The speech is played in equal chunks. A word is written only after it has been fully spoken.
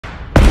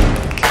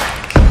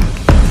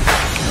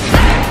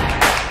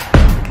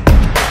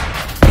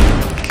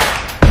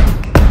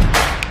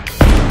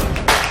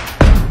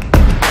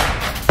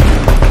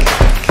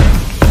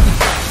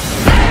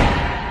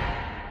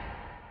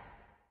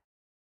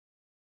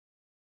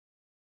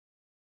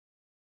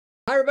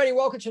Hi, everybody.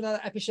 Welcome to another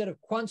episode of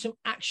Quantum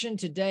Action.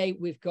 Today,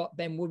 we've got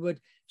Ben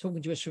Woodward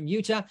talking to us from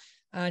Utah.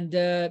 And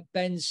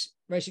Ben's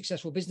a very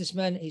successful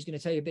businessman. He's going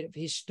to tell you a bit of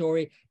his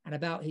story and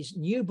about his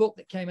new book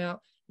that came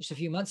out just a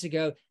few months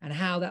ago and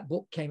how that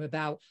book came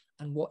about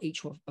and what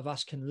each of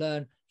us can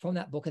learn from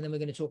that book. And then we're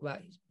going to talk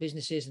about his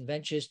businesses and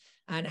ventures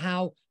and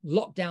how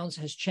lockdowns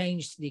has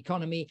changed the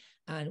economy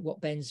and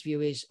what Ben's view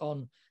is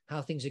on how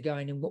things are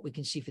going and what we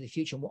can see for the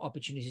future and what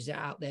opportunities are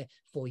out there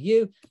for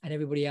you and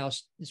everybody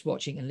else that's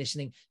watching and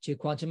listening to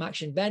Quantum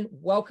Action. Ben,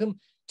 welcome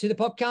to the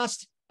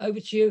podcast.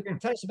 Over to you.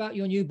 Tell us about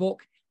your new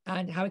book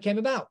and how it came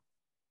about.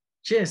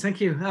 Cheers,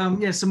 thank you.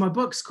 So my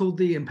book's called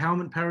The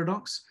Empowerment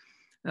Paradox.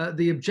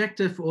 The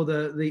objective or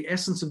the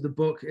essence of the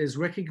book is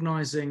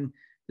recognizing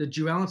the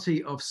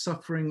duality of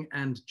suffering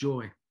and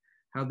joy,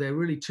 how they're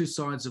really two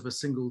sides of a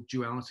single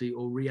duality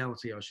or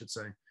reality, I should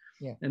say.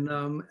 Yeah.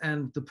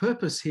 And the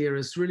purpose here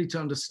is really to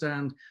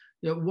understand,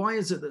 why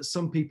is it that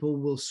some people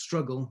will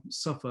struggle,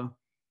 suffer,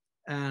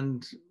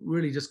 and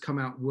really just come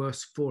out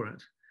worse for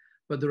it?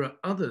 But there are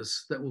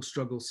others that will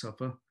struggle,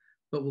 suffer,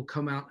 but will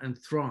come out and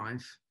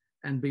thrive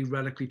and be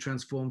radically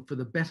transformed for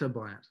the better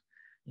by it.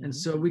 Mm-hmm. And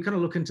so we kind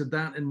of look into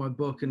that in my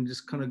book and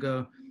just kind of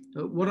go,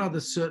 what are the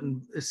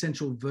certain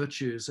essential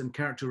virtues and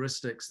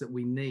characteristics that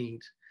we need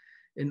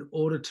in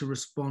order to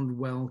respond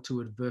well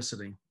to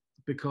adversity?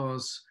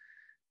 Because,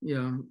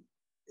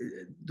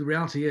 the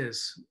reality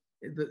is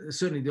that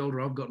certainly the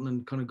older I've gotten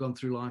and kind of gone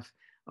through life,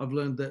 I've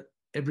learned that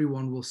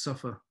everyone will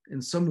suffer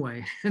in some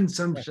way, in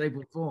some shape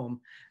or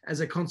form, as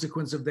a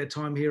consequence of their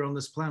time here on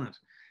this planet.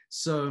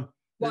 So,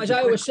 well, as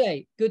I always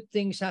say, good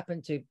things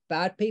happen to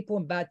bad people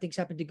and bad things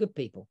happen to good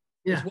people.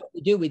 Yeah. It's what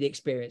we do with the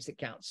experience that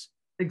counts.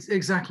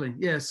 Exactly.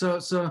 Yeah.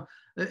 So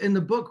in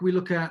the book, we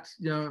look at,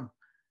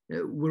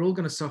 we're all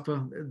going to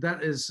suffer.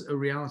 That is a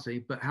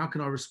reality, but how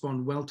can I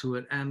respond well to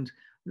it? And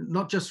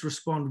not just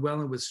respond well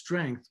and with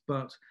strength,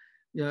 but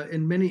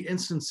in many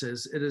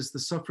instances, it is the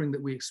suffering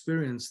that we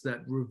experience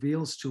that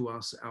reveals to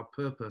us our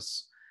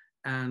purpose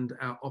and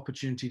our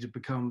opportunity to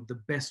become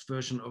the best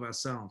version of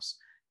ourselves.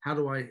 How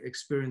do I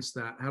experience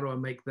that? How do I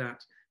make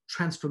that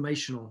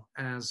transformational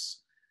as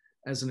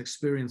an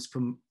experience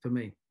for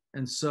me?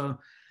 And so,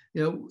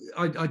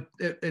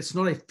 it's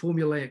not a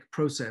formulaic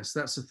process.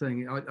 That's the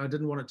thing. I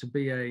didn't want it to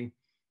be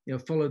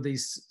follow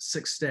these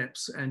 6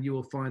 steps and you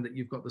will find that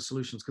you've got the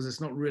solutions, because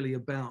it's not really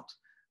about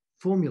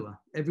formula.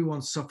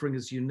 Everyone's suffering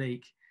is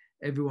unique.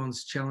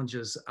 Everyone's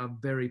challenges are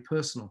very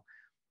personal.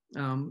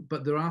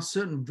 But there are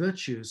certain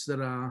virtues that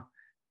are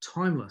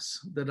timeless,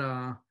 that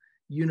are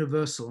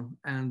universal,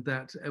 and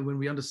that when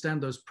we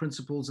understand those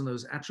principles and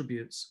those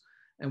attributes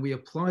and we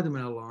apply them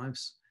in our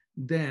lives,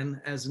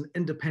 then as an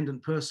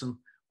independent person,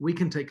 we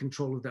can take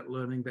control of that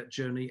learning, that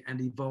journey, and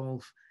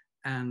evolve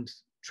and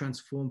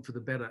transform for the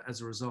better as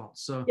a result.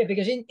 So yeah,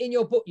 because in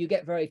your book you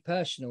get very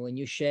personal and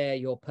you share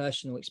your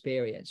personal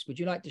experience. Would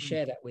you like to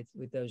share that with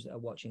those that are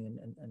watching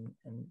and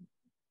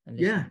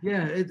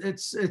listening?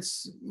 It's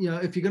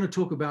if you're going to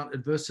talk about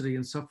adversity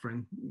and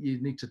suffering,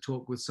 you need to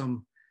talk with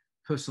some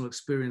personal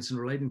experience in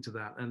relating to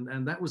that.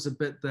 And that was a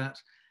bit that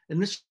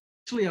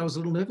initially I was a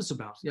little nervous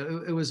about.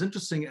 It was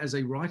interesting as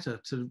a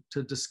writer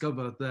to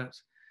discover that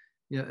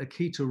a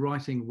key to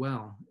writing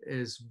well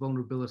is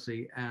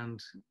vulnerability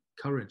and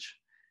courage.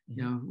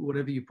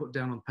 Whatever you put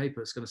down on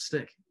paper, it's going to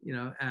stick,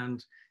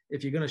 and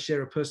if you're going to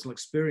share a personal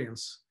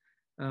experience,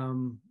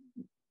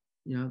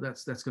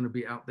 that's going to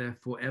be out there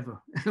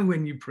forever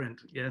when you print.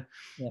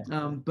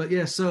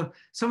 So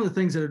some of the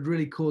things that had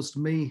really caused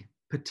me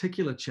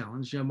particular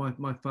challenge,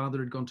 my father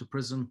had gone to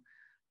prison.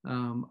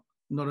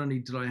 Not only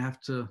did I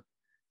have to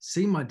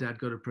see my dad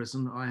go to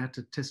prison, I had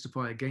to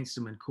testify against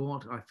him in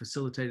court. I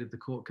facilitated the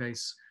court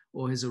case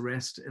or his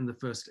arrest in the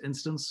first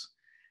instance.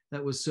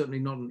 That was certainly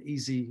not an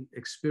easy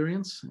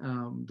experience.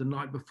 The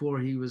night before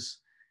he was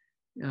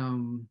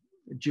due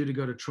to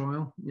go to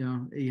trial,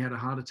 he had a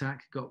heart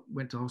attack,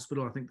 went to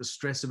hospital. I think the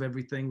stress of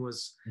everything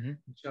was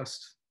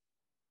just,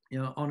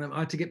 on him. I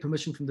had to get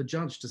permission from the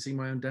judge to see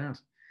my own dad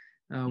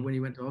when he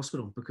went to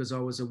hospital, because I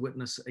was a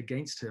witness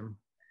against him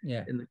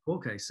in the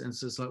court case. And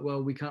so it's like,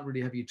 well, we can't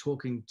really have you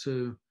talking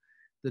to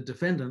the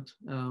defendant,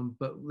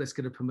 but let's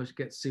get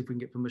see if we can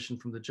get permission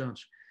from the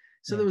judge.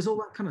 So there was all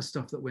that kind of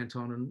stuff that went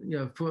on,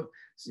 and for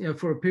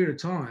a period of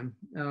time,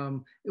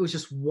 it was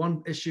just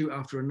one issue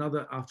after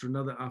another,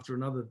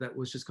 that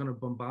was just kind of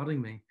bombarding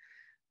me.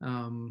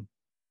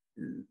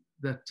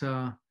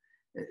 That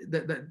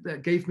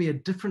gave me a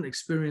different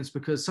experience,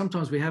 because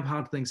sometimes we have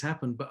hard things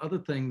happen, but other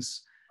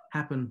things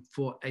happen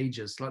for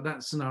ages. Like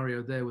that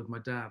scenario there with my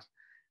dad,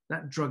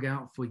 that drug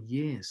out for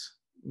years.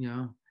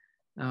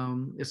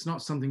 It's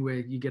not something where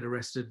you get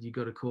arrested, you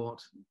go to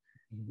court.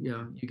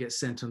 You get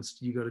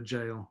sentenced, you go to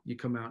jail, you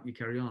come out, you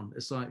carry on.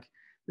 It's like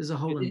there's a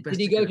whole Did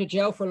he go to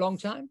jail for a long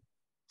time?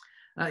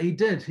 He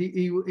did.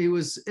 He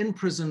was in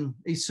prison.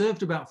 He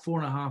served about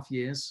 4.5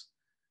 years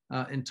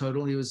in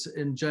total. He was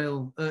in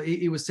jail.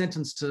 He was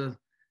sentenced to,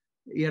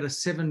 he had a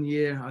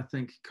 7-year, I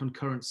think,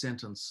 concurrent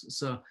sentence.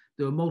 So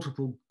there were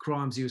multiple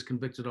crimes he was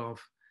convicted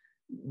of,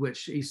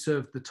 which he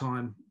served the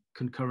time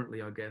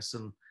concurrently, I guess.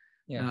 And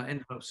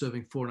Ended up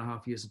serving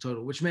 4.5 years in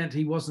total, which meant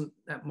he wasn't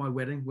at my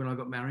wedding when I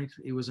got married.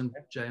 He was in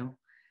jail.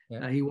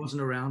 He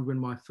wasn't around when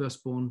my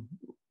firstborn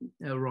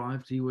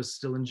arrived. He was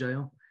still in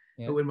jail.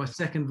 But when my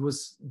second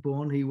was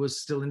born, he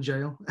was still in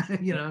jail.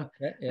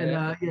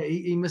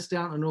 He missed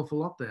out an awful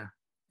lot there.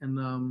 And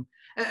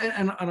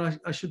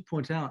I should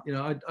point out,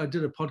 I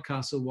did a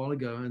podcast a while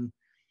ago, and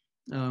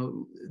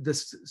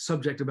this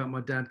subject about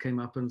my dad came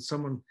up, and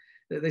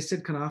they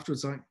said kind of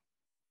afterwards, like,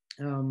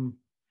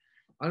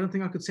 I don't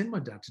think I could send my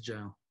dad to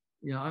jail.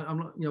 I'm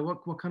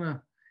not, what kind of,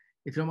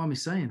 if you don't mind me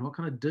saying, what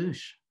kind of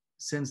douche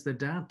sends their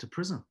dad to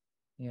prison?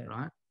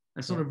 Right?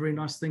 That's not a very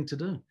nice thing to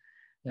do.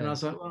 And I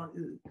was like, well,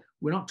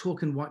 we're not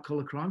talking white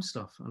collar crime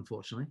stuff,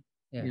 unfortunately.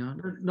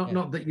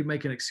 Not that you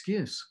make an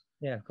excuse.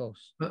 Yeah, of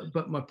course.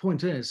 But my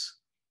point is,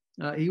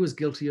 he was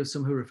guilty of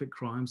some horrific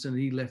crimes, and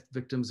he left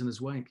victims in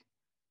his wake.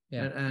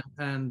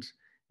 And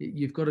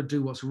you've got to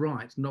do what's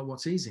right, not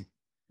what's easy.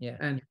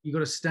 And you've got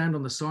to stand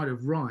on the side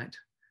of right,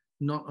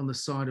 not on the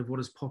side of what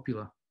is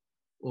popular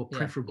or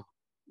preferable.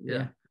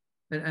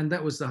 And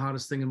that was the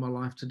hardest thing in my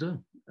life to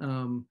do.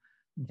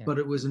 But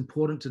it was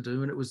important to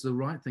do, and it was the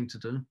right thing to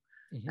do.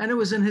 And it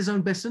was in his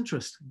own best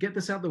interest. Get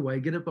this out the way,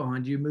 get it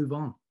behind you, move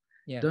on.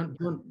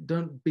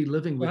 Don't be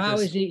living with how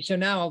this. Is he? So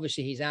now,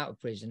 obviously, he's out of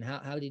prison.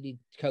 How did he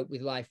cope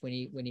with life when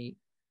he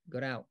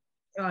got out?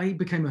 He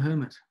became a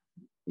hermit.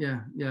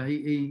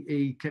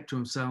 He kept to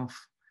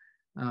himself.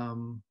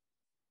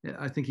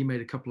 I think he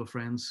made a couple of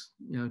friends,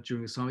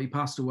 during his time. He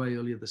passed away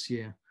earlier this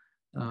year.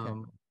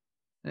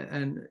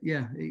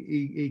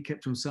 He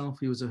kept to himself.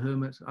 He was a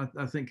hermit.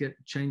 I think it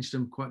changed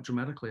him quite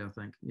dramatically, I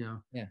think.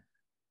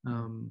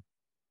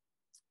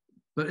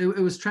 But it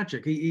was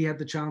tragic. He had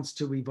the chance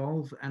to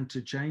evolve and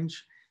to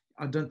change.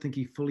 I don't think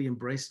he fully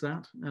embraced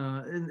that.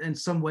 In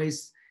some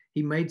ways,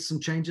 he made some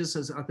changes,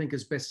 as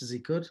best as he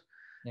could.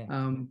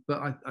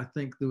 But I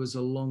think there was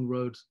a long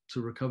road to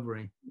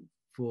recovery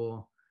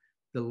for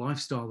the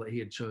lifestyle that he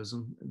had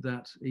chosen,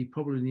 that he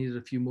probably needed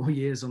a few more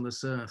years on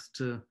this earth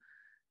to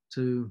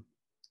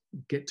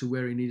get to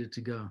where he needed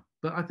to go.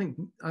 But I think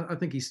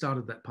he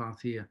started that path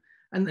here.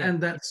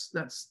 And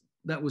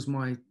that was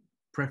my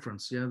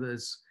preference.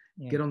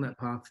 Get on that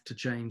path to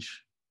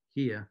change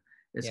here.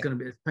 It's going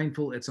to be, it's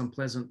painful, it's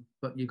unpleasant,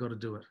 but you got to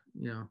do it.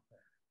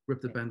 Rip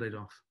the Band-Aid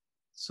off.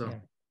 So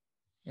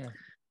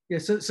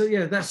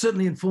that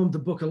certainly informed the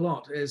book a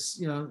lot.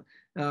 Is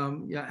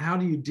how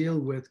do you deal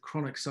with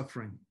chronic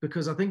suffering?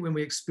 Because I think when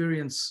we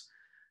experience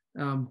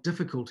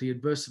difficulty,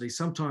 adversity,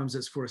 sometimes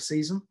it's for a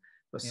season,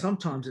 but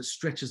sometimes it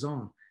stretches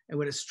on. And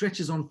when it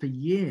stretches on for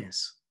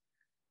years,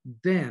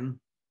 then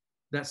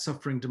that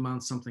suffering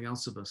demands something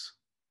else of us.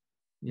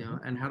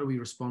 And how do we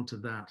respond to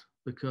that?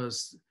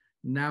 Because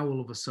now all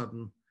of a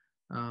sudden,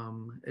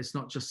 it's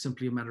not just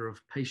simply a matter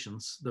of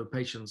patience, though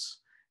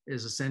patience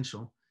is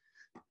essential.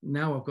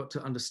 Now I've got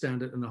to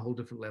understand it in a whole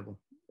different level.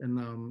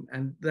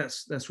 And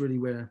that's really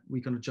where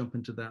we're going to jump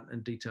into that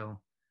in detail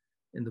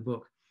in the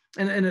book.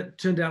 And it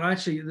turned out,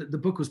 actually, the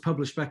book was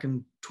published back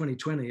in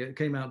 2020. It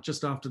came out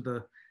just after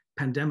the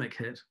pandemic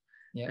hit.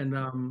 And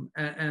I'm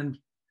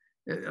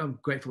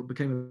grateful it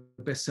became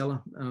a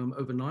bestseller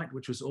overnight,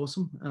 which was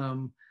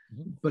awesome.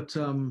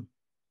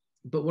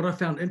 But what I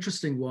found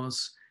interesting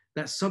was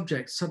that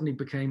subject suddenly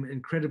became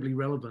incredibly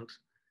relevant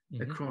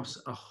across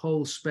a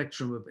whole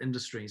spectrum of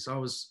industries.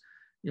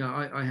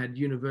 I had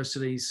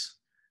universities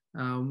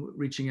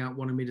reaching out,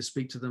 wanting me to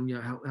speak to them,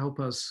 help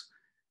us,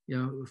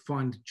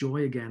 find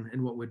joy again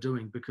in what we're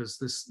doing, because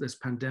this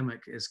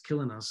pandemic is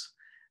killing us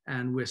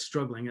and we're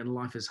struggling and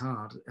life is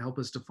hard. Help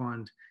us to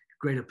find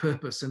greater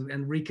purpose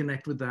and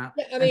reconnect with that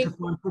and to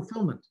find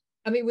fulfillment.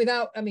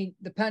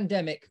 The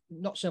pandemic,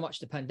 not so much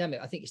the pandemic,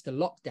 I think it's the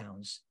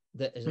lockdowns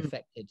that has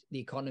affected the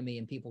economy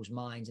and people's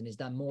minds and has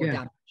done more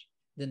damage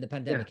than the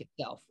pandemic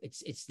itself. Maybe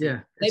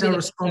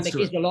the pandemic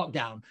is the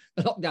lockdown.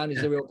 The lockdown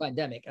is the real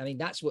pandemic.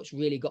 That's what's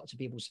really got to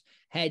people's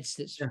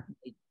heads.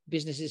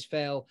 Businesses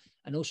fail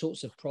and all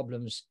sorts of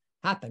problems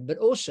happen, but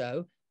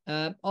also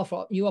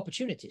offer new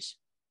opportunities.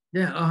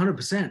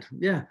 100%.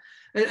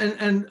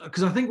 And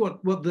because I think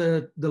what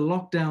the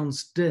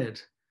lockdowns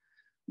did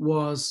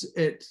was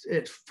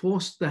it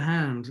forced the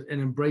hand in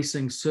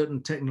embracing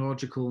certain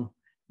technological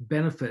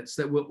benefits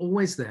that were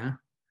always there,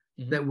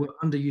 that were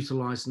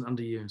underutilized and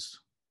underused.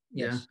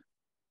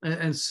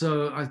 And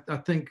so I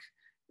think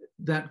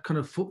that kind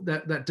of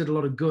that did a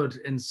lot of good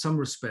in some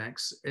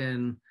respects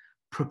in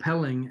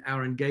propelling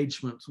our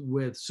engagement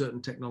with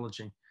certain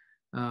technology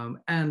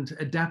and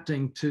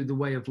adapting to the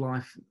way of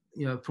life,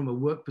 from a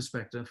work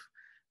perspective,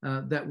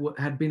 that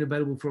had been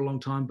available for a long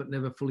time but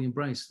never fully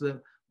embraced. The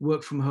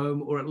work from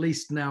home, or at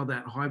least now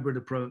that hybrid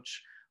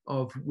approach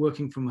of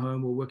working from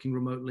home or working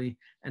remotely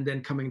and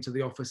then coming to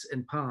the office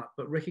in part,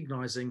 but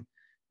recognizing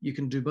you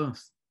can do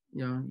both.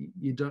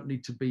 You don't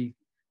need to be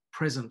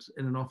present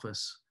in an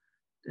office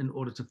in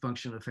order to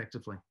function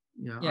effectively.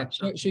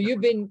 So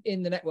you've been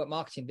in the network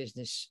marketing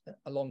business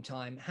a long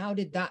time. How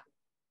did that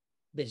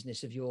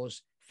business of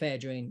yours fare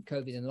during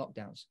COVID and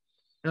lockdowns?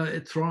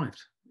 It thrived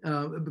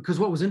because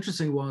what was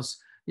interesting was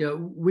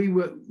we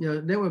were,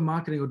 network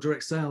marketing or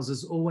direct sales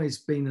has always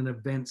been an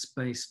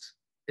events-based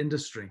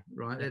industry,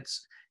 right? Yeah.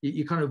 It's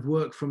you kind of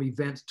work from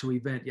event to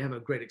event. You have a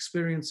great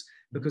experience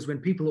because when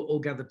people are all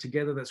gathered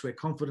together, that's where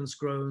confidence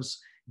grows,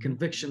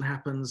 conviction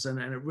happens, and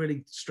it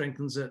really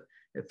strengthens it.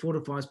 It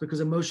fortifies because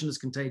emotion is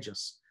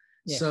contagious.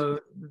 Yes. So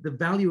the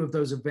value of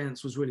those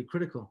events was really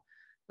critical.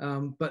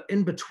 But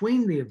in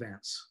between the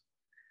events,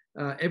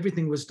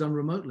 everything was done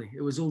remotely.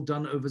 It was all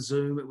done over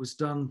Zoom. It was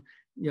done,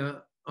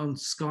 on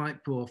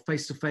Skype or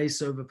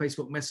face-to-face over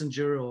Facebook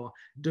Messenger, or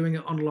doing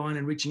it online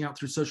and reaching out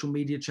through social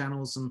media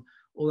channels and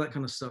all that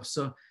kind of stuff.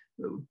 So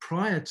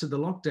prior to the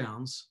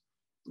lockdowns,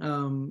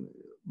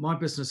 my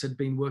business had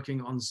been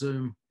working on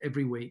Zoom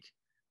every week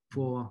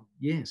for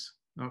years,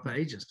 for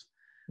ages.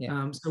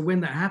 Yeah. So when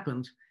that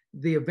happened,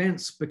 the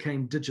events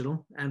became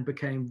digital and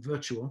became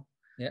virtual,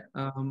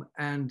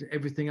 and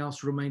everything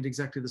else remained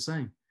exactly the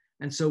same.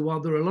 And so while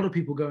there are a lot of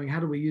people going,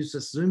 how do we use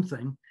this Zoom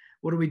thing?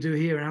 What do we do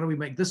here? How do we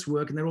make this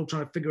work? And they're all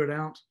trying to figure it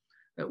out.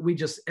 We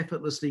just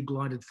effortlessly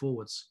glided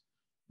forwards.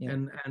 Yeah.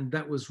 And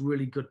that was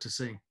really good to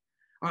see.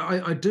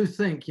 I do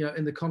think,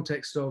 in the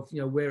context of,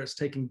 where it's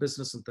taking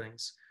business and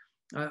things,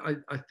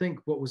 I think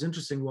what was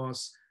interesting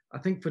was, I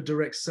think for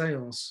direct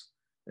sales,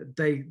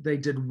 they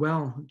did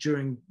well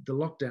during the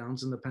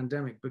lockdowns and the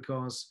pandemic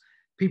because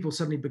people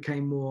suddenly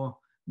became more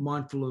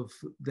mindful of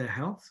their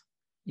health.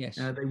 Yes.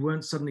 They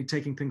weren't suddenly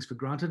taking things for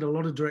granted. A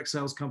lot of direct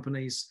sales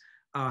companies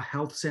are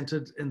health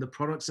centered in the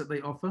products that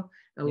they offer.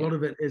 A lot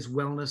of it is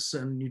wellness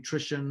and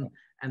nutrition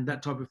and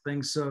that type of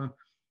thing. So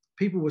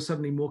people were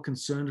suddenly more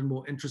concerned and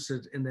more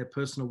interested in their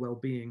personal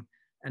well-being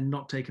and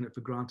not taking it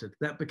for granted.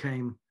 That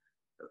became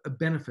a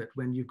benefit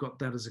when you've got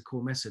that as a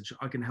core message.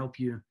 I can help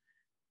you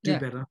do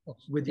better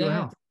with your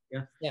health.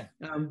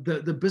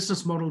 The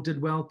business model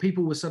did well.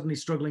 People were suddenly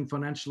struggling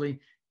financially.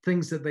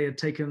 Things that they had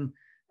taken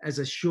as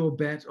a sure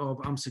bet of,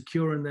 I'm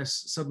secure in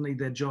this, suddenly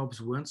their jobs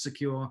weren't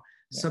secure.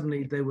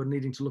 Suddenly they were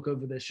needing to look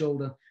over their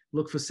shoulder,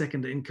 look for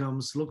second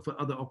incomes, look for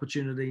other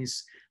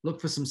opportunities, look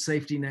for some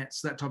safety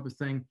nets, that type of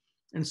thing.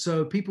 And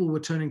so people were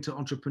turning to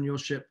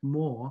entrepreneurship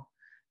more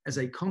as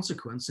a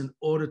consequence in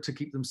order to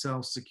keep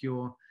themselves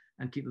secure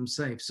and keep them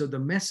safe. So the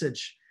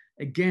message,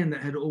 again,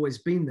 that had always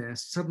been there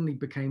suddenly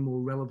became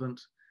more relevant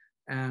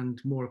and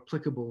more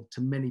applicable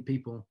to many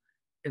people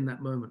in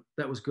that moment.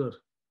 That was good.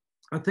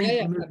 I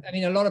think. I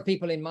mean, a lot of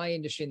people in my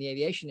industry, in the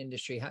aviation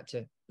industry, had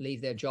to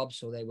leave their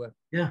jobs, or they were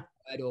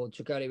or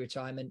took early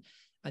retirement,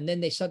 and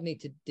then they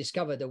suddenly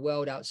discover the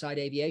world outside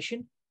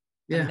aviation.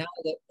 And now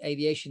that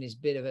aviation is a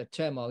bit of a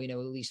turmoil,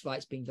 all these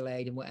flights being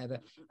delayed and whatever.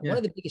 And one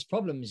of the biggest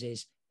problems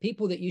is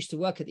people that used to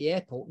work at the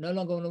airport no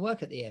longer want to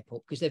work at the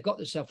airport because they've got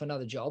themselves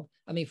another job.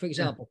 I mean, for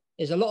example,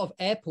 there's a lot of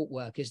airport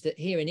workers that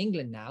here in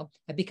England now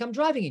have become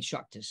driving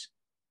instructors.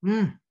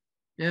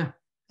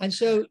 And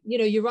so,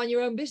 you run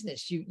your own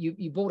business.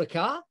 You bought a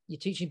car, you're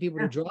teaching people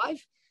to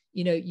drive,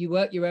 you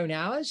work your own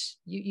hours,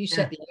 you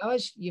set the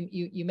hours,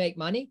 you make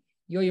money,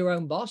 you're your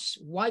own boss.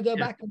 Why go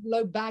back and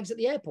load bags at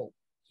the airport?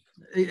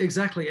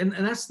 Exactly. And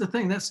that's the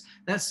thing. That's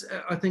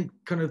I think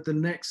kind of the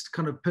next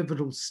kind of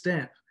pivotal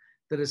step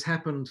that has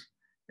happened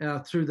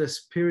through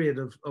this period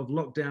of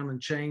lockdown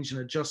and change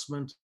and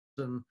adjustment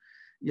and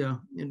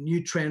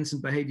new trends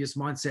and behaviors,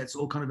 mindsets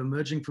all kind of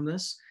emerging from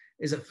this.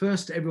 Is at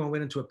first everyone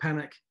went into a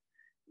panic.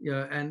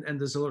 And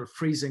there's a lot of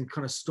freezing,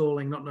 kind of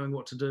stalling, not knowing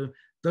what to do.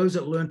 Those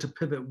that learned to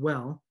pivot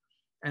well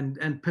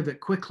and pivot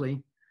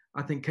quickly,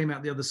 I think came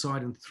out the other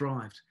side and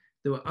thrived.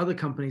 There were other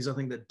companies, I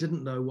think, that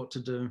didn't know what to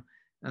do,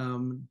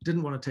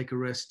 didn't want to take a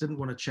risk, didn't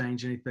want to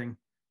change anything,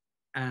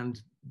 and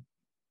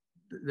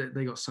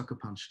they got sucker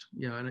punched,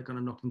 and it kind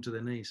of knocked them to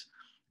their knees.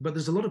 But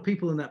there's a lot of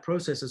people in that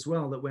process as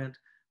well that went,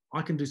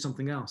 I can do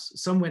something else.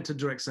 Some went to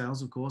direct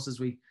sales, of course, as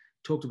we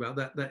talked about,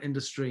 that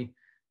industry.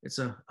 It's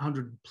a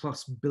 $100+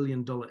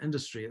 billion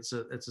industry. It's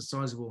a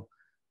sizable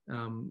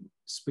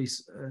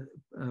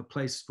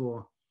place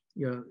for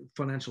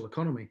financial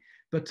economy.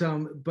 But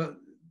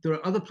there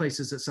are other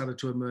places that started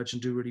to emerge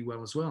and do really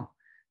well as well.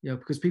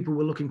 Because people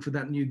were looking for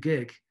that new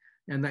gig,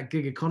 and that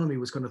gig economy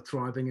was kind of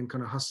thriving and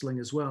kind of hustling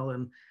as well.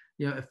 And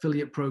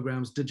affiliate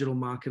programs, digital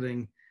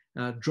marketing,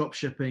 drop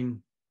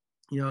shipping,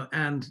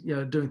 and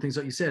doing things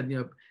like you said,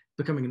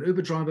 becoming an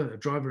Uber driver, a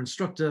driver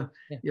instructor,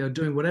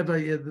 doing whatever.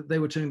 They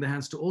were turning their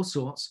hands to all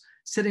sorts,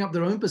 setting up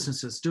their own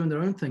businesses, doing their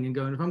own thing and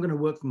going, if I'm going to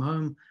work from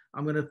home,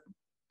 I'm going to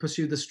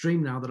pursue this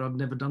dream now that I've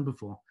never done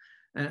before.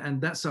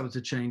 And that started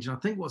to change. And I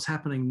think what's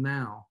happening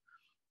now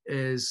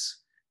is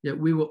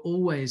we were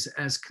always,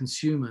 as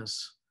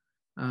consumers,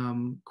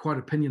 quite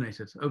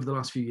opinionated over the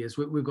last few years.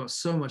 We've got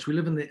so much, we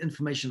live in the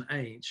information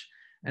age.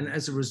 And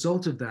as a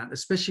result of that,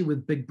 especially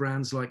with big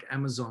brands like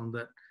Amazon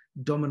that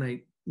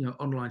dominate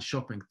online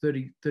shopping,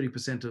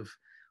 30% of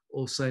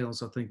all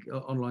sales, I think,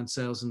 online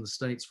sales in the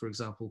States, for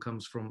example,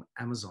 comes from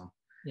Amazon.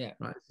 Right.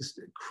 It's just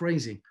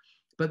crazy.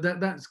 But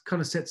that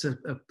kind of sets a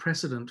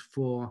precedent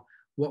for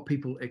what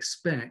people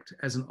expect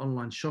as an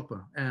online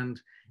shopper.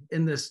 And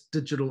in this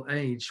digital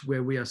age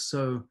where we are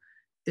so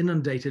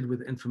inundated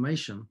with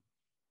information,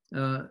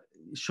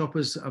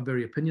 shoppers are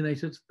very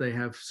opinionated. They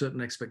have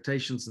certain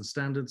expectations and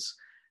standards.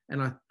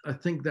 And I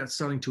think that's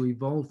starting to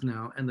evolve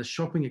now. And the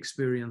shopping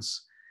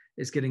experience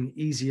is getting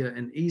easier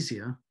and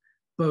easier,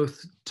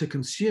 both to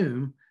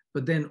consume,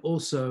 but then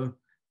also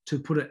to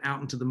put it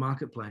out into the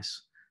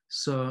marketplace.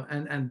 So,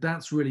 and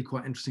that's really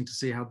quite interesting to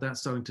see how that's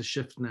starting to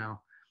shift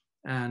now,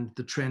 and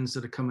the trends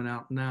that are coming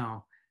out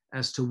now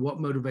as to what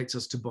motivates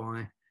us to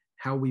buy,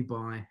 how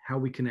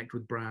we connect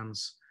with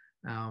brands,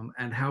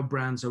 and how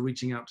brands are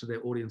reaching out to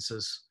their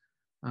audiences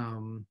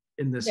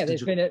in this. Yeah,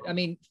 there's been I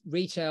mean,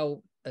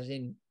 retail, as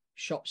in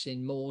shops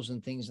in malls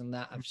and things and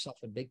that, have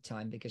suffered big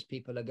time because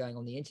people are going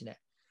on the internet.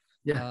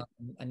 Yeah.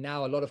 And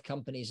now a lot of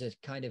companies are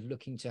kind of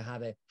looking to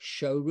have a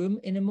showroom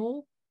in a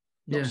mall,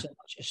 not so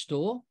much a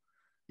store.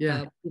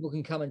 Yeah. People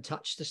can come and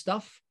touch the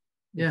stuff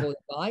before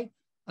they buy.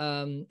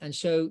 And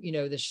so, you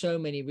know, there's so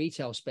many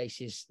retail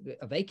spaces that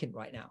are vacant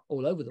right now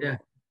all over the world.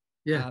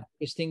 Yeah.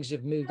 Because things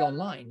have moved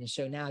online. And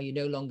so now you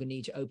no longer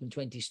need to open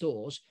 20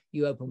 stores.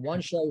 You open one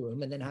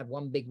showroom and then have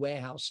one big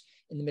warehouse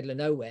in the middle of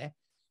nowhere,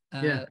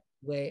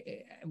 where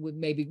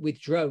maybe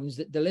with drones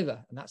that deliver.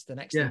 And that's the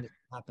next thing that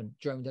can happen.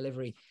 Drone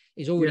delivery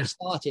is already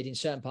started in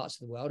certain parts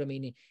of the world. I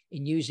mean,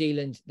 in New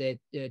Zealand,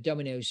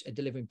 Domino's are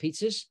delivering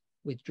pizzas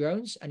with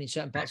drones, and in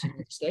certain parts of the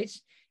United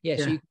States. So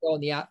you can go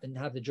on the app and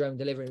have the drone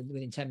delivery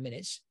within 10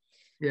 minutes.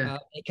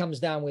 It comes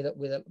down with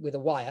a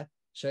wire.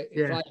 So it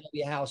flies over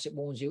your house. It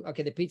warns you,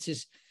 okay, the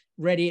pizza's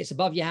ready. It's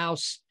above your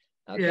house.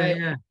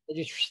 Okay. They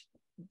just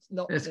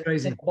knock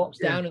the box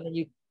down, and then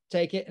you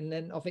take it, and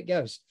then off it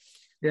goes.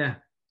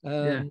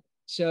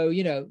 So,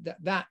 you know,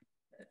 that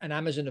and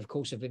Amazon, of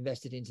course, have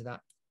invested into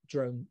that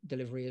drone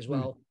delivery as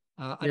well.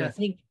 And I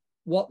think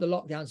what the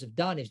lockdowns have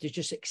done is they've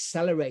just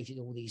accelerated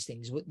all these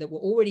things that were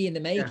already in the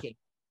making.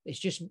 It's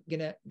just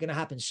gonna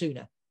happen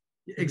sooner.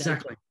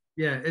 Exactly.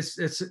 It's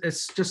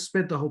just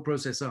sped the whole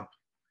process up.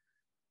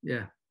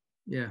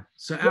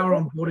 So our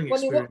onboarding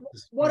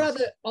experience. What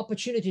other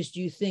opportunities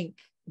do you think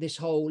this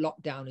whole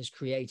lockdown has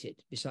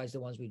created besides the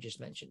ones we just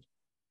mentioned?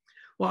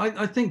 Well,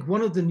 I think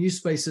one of the new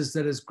spaces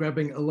that is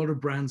grabbing a lot of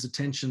brands'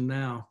 attention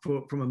now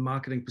from a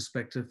marketing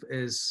perspective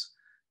is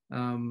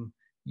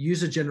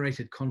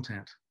user-generated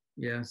content.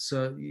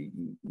 So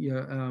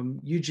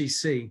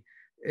UGC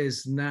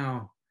is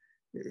now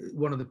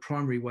one of the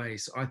primary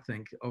ways, I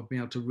think, of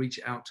being able to reach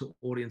out to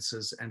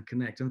audiences and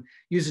connect. And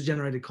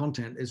user-generated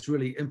content is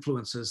really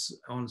influencers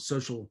on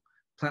social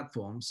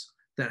platforms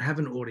that have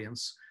an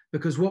audience,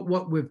 because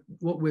what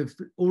we've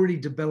already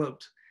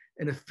developed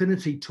an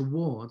affinity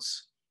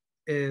towards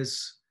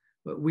is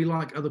we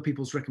like other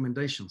people's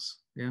recommendations.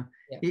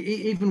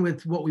 Even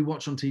with what we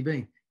watch on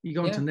TV, you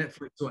go onto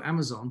Netflix or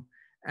Amazon,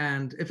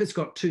 and if it's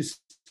got 2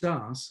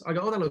 stars, I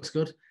go, oh, that looks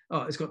good.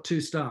 Oh, it's got 2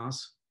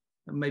 stars,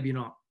 and maybe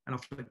not. And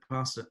I'll flick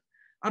past it.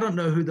 I don't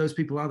know who those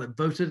people are that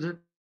voted it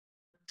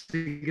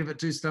to give it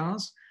 2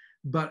 stars,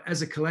 but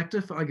as a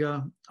collective, I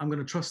go, I'm going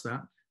to trust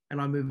that,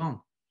 and I move on.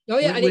 Oh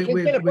yeah, and it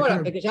can kill a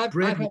product, because I've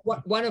had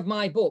one of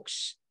my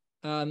books,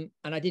 and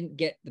I didn't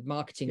get the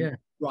marketing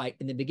right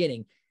in the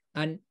beginning,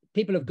 and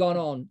people have gone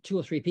on, 2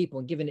 or 3 people,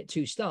 and given it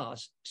 2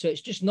 stars, so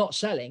it's just not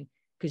selling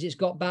because it's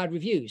got bad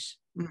reviews.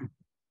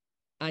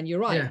 And you're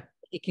right.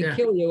 It can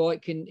kill you, or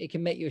it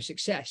can make you a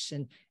success.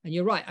 And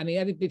you're right. I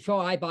mean,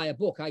 before I buy a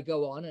book, I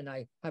go on and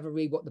I have a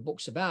read what the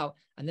book's about,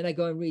 and then I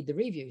go and read the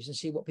reviews and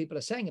see what people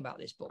are saying about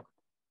this book.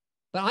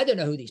 But I don't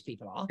know who these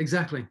people are.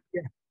 Exactly.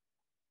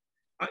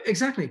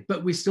 Exactly.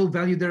 But we still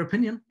value their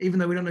opinion, even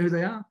though we don't know who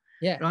they are.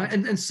 Right.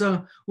 And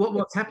so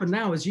what's happened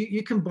now is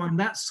you combine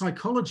that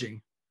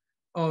psychology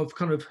of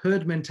kind of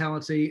herd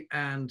mentality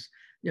and,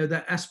 you know,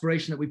 that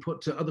aspiration that we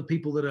put to other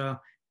people that are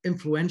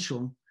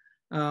influential,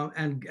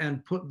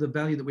 and put the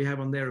value that we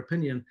have on their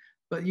opinion.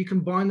 But you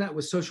combine that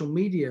with social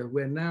media,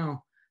 where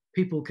now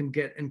people can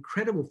get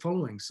incredible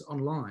followings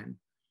online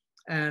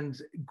and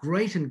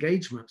great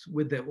engagement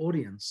with their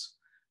audience.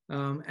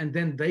 And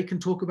then they can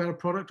talk about a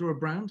product or a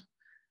brand.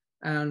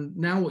 And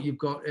now what you've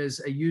got is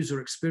a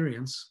user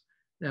experience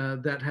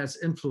that has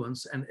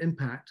influence and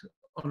impact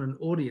on an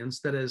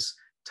audience that is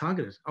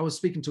targeted. I was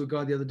speaking to a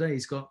guy the other day.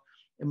 He's got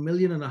 1.5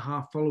 million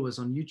followers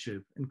on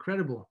YouTube.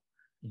 Incredible.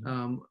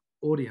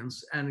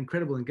 Audience and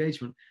incredible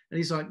engagement. And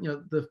he's like, you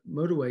know, the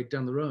motorway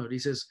down the road, he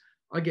says,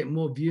 I get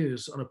more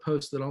views on a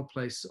post that I'll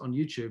place on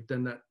YouTube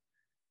than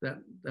that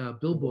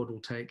billboard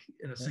will take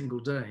in a single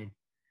day.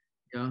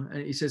 And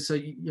he says, so,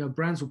 you know,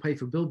 brands will pay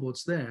for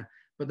billboards there,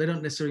 but they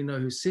don't necessarily know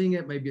who's seeing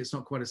it. Maybe it's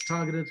not quite as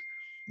targeted.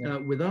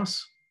 With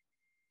us,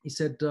 he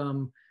said,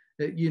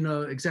 you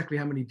know exactly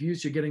how many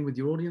views you're getting with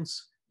your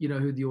audience. You know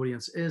who the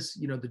audience is,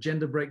 you know the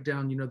gender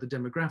breakdown, you know the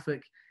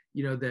demographic,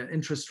 you know, their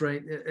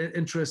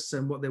interests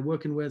and what they're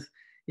working with.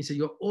 He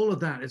said, all of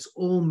that, it's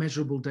all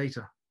measurable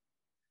data.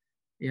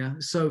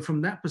 So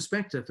from that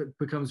perspective, it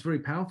becomes very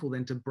powerful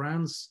then for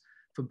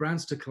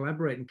brands to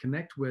collaborate and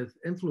connect with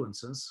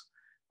influencers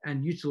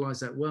and utilize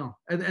that well.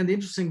 And the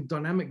interesting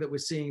dynamic that we're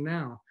seeing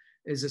now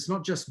is it's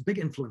not just big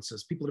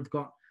influencers, people have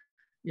got,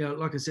 you know,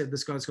 like I said,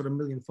 this guy's got 1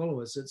 million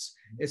followers.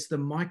 It's the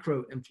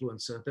micro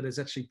influencer that is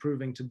actually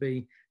proving to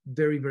be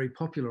very, very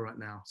popular right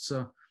now.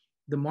 So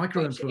the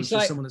micro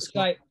influencer is someone that's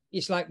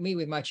it's like me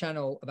with my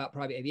channel about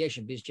private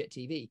aviation, BizJet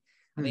TV.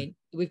 I mean,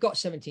 we've got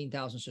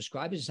 17,000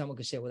 subscribers, and someone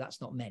could say, well, that's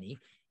not many.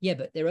 Yeah,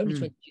 but there are only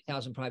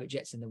 22,000 private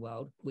jets in the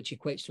world, which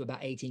equates to about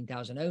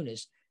 18,000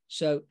 owners.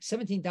 So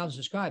 17,000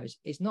 subscribers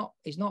is not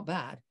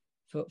bad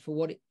for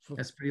what it for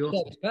that's pretty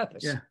awesome.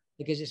 Purpose. Yeah,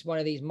 because it's one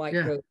of these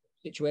micro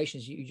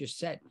situations you just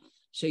said.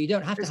 So you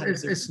don't have to have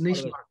it's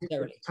niche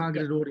market,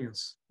 targeted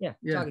audience. Yeah,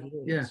 targeted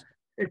audience.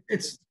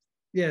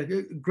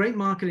 Great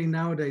marketing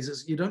nowadays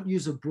is you don't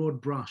use a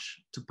broad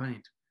brush to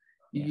paint.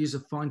 You use a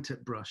fine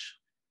tip brush.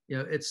 You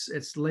know,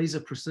 it's laser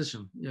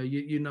precision. You know,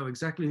 you know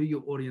exactly who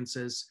your audience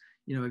is.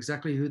 You know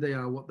exactly who they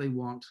are, what they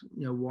want.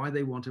 You know why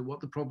they want it, what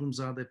the problems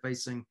are they're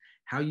facing,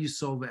 how you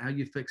solve it, how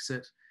you fix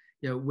it.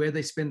 You know where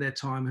they spend their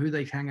time, who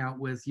they hang out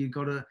with. You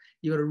gotta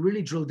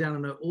really drill down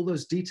and know all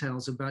those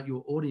details about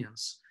your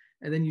audience,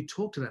 and then you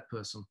talk to that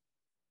person.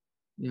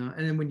 You know,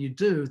 and then when you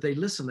do, they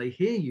listen, they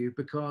hear you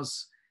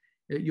because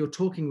you're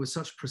talking with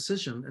such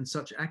precision and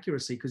such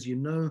accuracy because you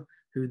know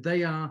who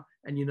they are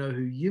and you know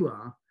who you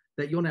are,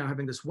 that you're now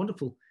having this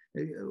wonderful,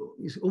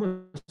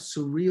 almost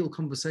surreal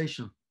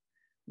conversation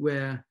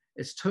where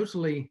it's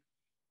totally,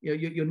 you know,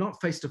 you're not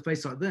face to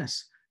face like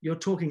this. You're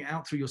talking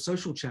out through your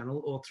social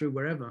channel or through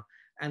wherever,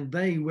 and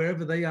they,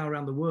 wherever they are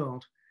around the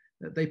world,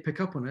 they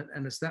pick up on it,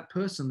 and it's that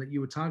person that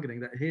you were targeting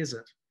that hears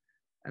it,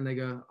 and they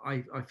go,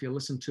 I feel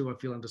listened to, I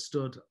feel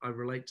understood, I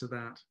relate to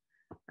that,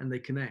 and they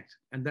connect.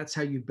 And that's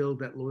how you build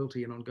that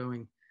loyalty and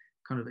ongoing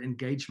kind of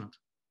engagement.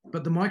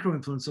 But the micro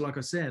influencer, like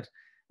I said,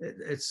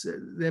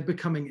 they're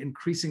becoming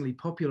increasingly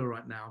popular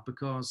right now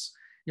because,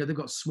 you know, they've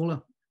got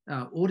smaller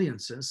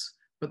audiences,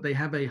 but they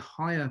have a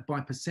higher by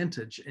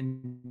percentage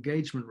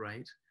engagement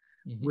rate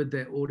with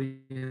their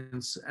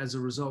audience as a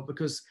result,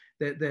 because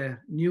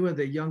they're newer,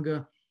 they're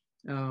younger,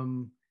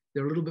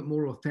 they're a little bit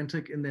more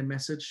authentic in their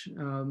message.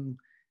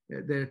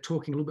 They're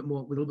talking a little bit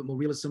more with a little bit more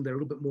realism. They're a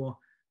little bit more.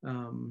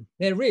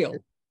 They're real.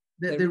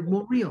 They're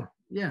more real.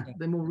 Yeah,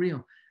 they're more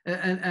real,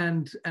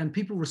 and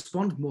people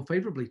respond more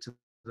favorably to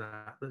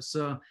that.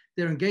 So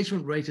their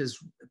engagement rate is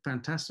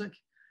fantastic,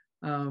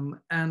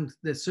 and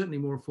they're certainly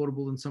more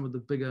affordable than some of the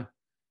bigger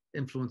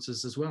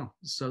influencers as well.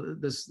 So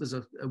there's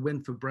a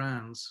win for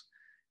brands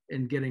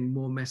in getting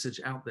more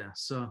message out there.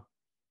 So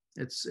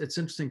it's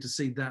interesting to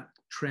see that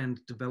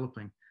trend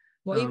developing.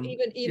 Well,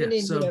 even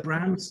in, so, you know,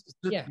 brands.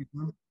 Yeah.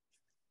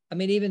 I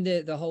mean, even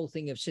the whole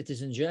thing of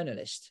citizen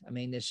journalist. I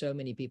mean, there's so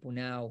many people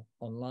now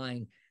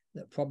online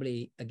that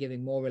probably are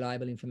giving more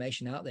reliable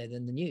information out there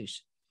than the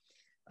news.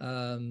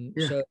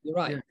 So you're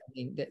right. I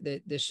mean,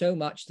 there's so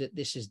much that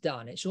this has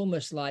done. It's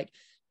almost like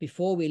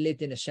before we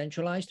lived in a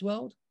centralized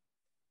world,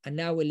 and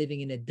now we're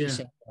living in a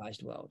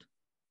decentralized world.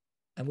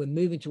 And we're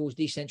moving towards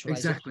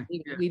decentralization.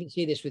 Exactly. We even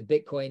see this with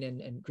Bitcoin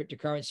and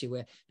cryptocurrency,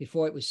 where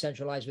before it was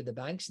centralized with the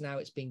banks, now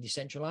it's being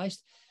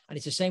decentralized. And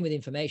it's the same with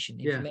information.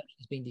 Information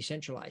is being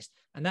decentralized,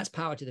 and that's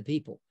power to the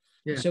people.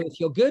 So if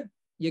you're good,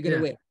 you're going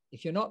to win.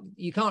 If you're not,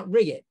 you can't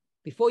rig it.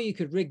 Before you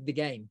could rig the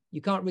game,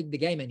 you can't rig the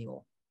game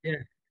anymore.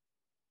 It's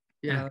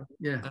a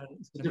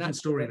different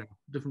story now.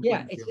 Different.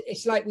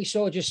 It's like we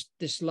saw just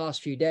this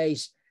last few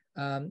days.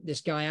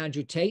 This guy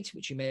Andrew Tate,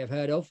 which you may have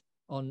heard of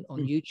on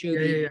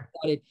YouTube. He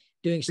started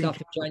doing stuff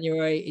in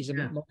January. He's a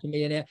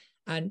multimillionaire,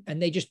 and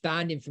they just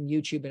banned him from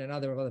YouTube and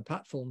other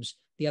platforms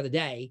the other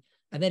day.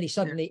 And then he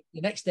suddenly the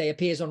next day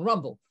appears on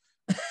Rumble.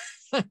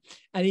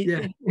 And he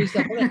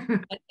stuff like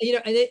that. And, you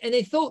know, and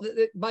they thought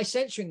that by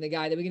censoring the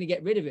guy they were going to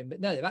get rid of him, but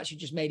no, they've actually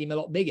just made him a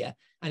lot bigger,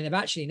 and they've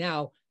actually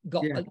now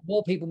got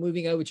more people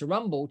moving over to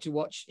Rumble to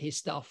watch his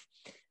stuff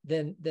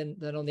than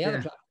on the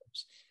other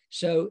platforms.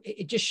 So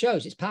it just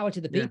shows it's power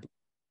to the people.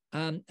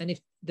 And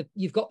if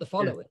you've got the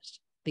followers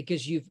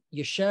because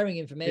you're sharing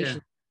information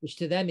which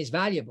to them is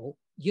valuable,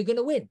 you're going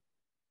to win.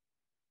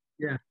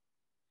 Yeah,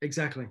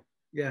 exactly.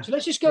 Yeah. So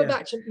let's just go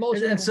back to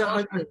multi-level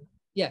marketing.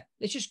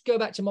 Let's just go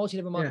back to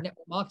multi-level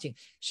network marketing.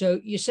 So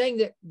you're saying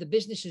that the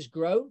business has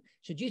grown.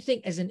 So do you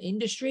think as an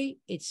industry,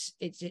 it's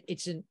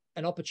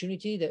an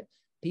opportunity that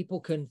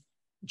people can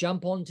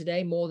jump on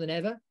today more than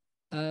ever?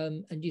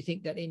 And do you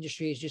think that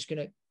industry is just going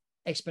to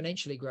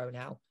exponentially grow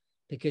now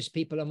because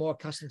people are more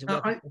accustomed to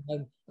working from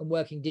home and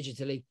working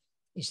digitally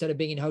instead of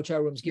being in hotel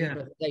rooms giving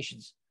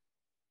presentations?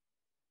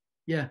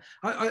 Yeah,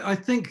 I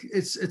think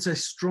it's a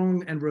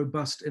strong and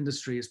robust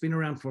industry. It's been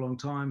around for a long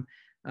time.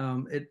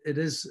 It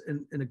is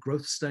in a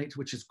growth state,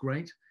 which is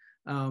great.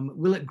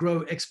 Will it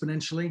grow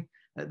exponentially?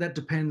 That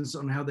depends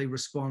on how they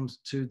respond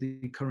to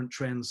the current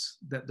trends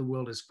that the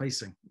world is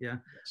facing.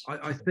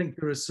 I think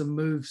there are some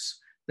moves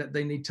that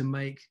they need to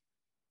make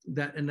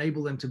that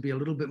enable them to be a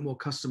little bit more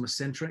customer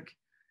centric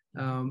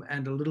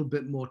and a little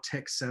bit more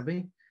tech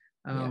savvy.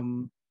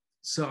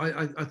 So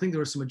I think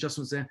there are some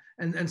adjustments there,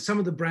 and some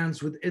of the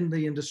brands within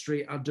the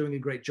industry are doing a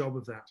great job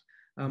of that.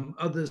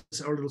 Others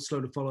are a little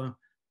slow to follow,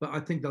 but I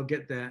think they'll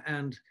get there.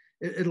 And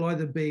it'll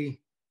either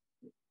be,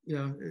 you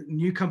know,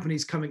 new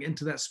companies coming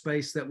into that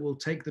space that will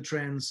take the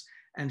trends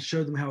and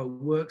show them how it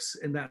works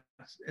in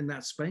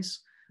that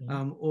space,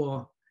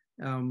 or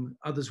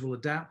others will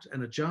adapt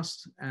and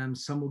adjust, and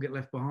some will get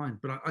left behind.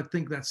 But I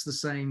think that's the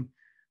same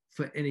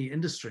for any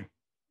industry.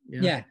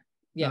 Yeah.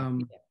 Yeah.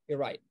 You're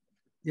right.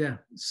 Yeah.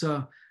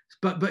 So,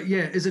 but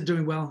yeah, is it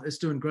doing well? It's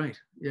doing great.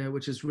 Yeah,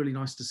 which is really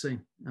nice to see.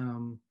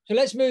 So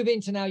let's move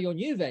into now your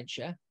new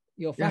venture,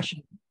 your Yeah.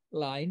 fashion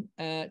line.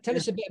 Tell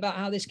us a bit about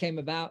how this came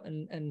about,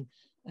 and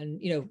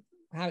you know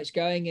how it's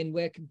going, and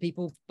where can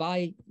people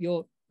buy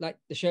your, like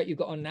the shirt you've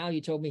got on now.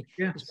 You told me.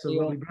 Yeah, it's a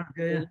lovely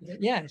brand.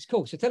 Yeah, it's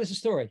cool. So tell us a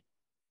story.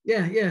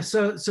 Yeah.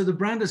 So the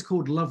brand is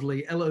called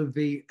Lovely,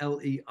 Lovlei.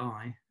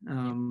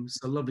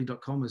 So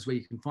lovely.com is where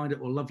you can find it,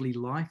 or Lovely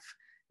Life.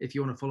 If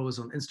you want to follow us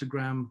on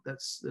Instagram,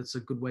 that's a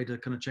good way to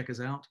kind of check us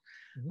out.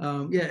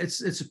 Yeah,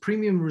 it's a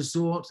premium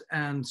resort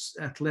and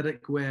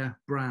athletic wear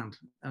brand.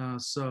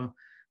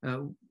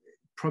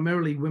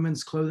 Primarily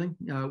women's clothing.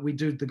 We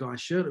do the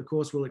guy's shirt, of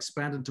course. We'll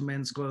expand into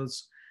men's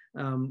clothes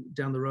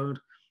down the road.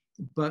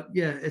 But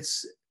yeah,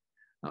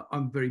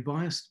 I'm very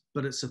biased,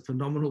 but it's a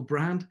phenomenal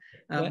brand.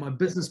 My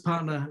business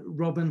partner,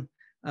 Robin,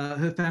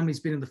 her family's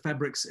been in the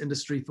fabrics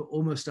industry for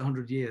almost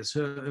 100 years.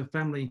 Her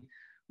family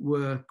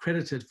were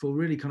credited for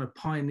really kind of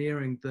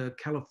pioneering the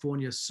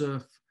California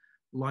surf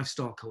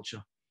lifestyle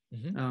culture.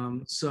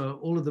 So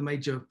all of the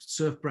major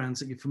surf brands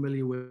that you're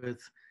familiar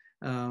with,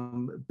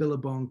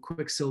 Billabong,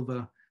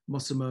 Quicksilver,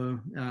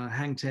 Mossimo,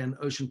 Hang Ten,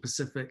 Ocean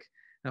Pacific,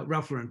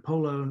 Ralph Lauren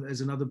Polo is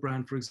another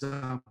brand, for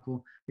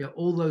example. Yeah,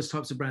 all those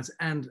types of brands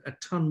and a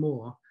ton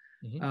more.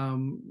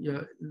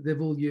 Yeah,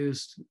 they've all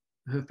used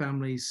her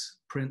family's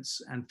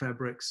prints and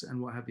fabrics and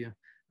what have you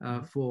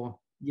for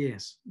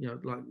years. You know,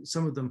 like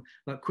some of them,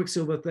 like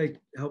Quicksilver, they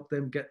helped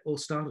them get all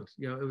started.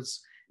 You know,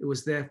 it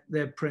was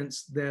their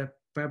prints, their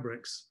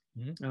fabrics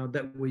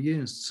that were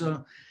used.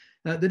 So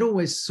they'd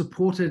always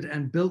supported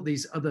and built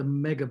these other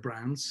mega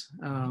brands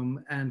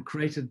and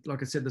created,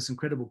 like I said, this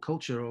incredible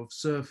culture of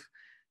surf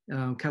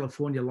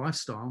California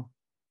lifestyle,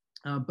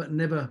 but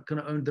never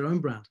kind of owned their own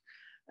brand.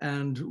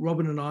 And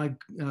Robin and I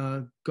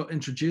got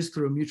introduced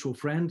through a mutual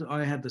friend.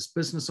 I had this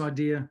business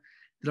idea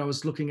that I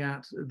was looking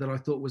at that I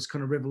thought was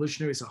kind of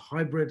revolutionary. It's a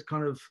hybrid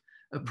kind of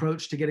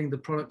approach to getting the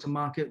product to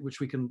market, which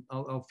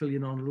I'll fill you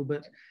in on a little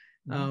bit.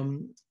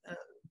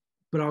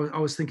 But I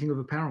was thinking of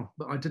apparel,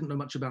 but I didn't know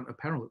much about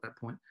apparel at that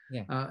point.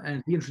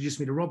 And he introduced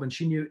me to Robin.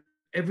 She knew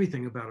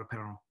everything about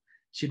apparel.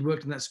 She'd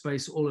worked in that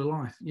space all her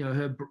life. You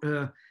know,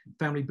 her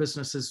family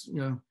business is,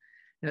 you know,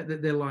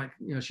 they're like,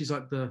 you know, she's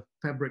like the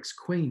fabrics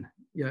queen,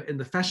 you know, in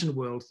the fashion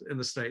world in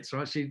the States,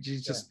 right?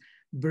 She's just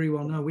very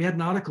well known. We had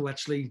an article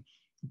actually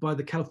by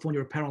the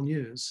California Apparel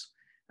News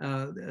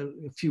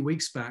a few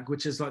weeks back,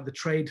 which is like the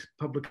trade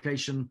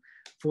publication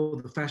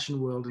for the fashion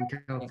world in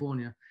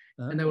California.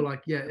 And they were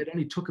like, yeah, it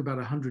only took about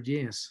 100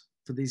 years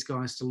for these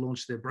guys to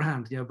launch their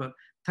brand. Yeah, but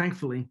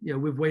thankfully, you know,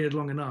 we've waited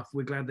long enough.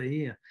 We're glad they're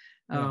here.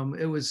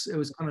 It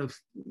was kind of,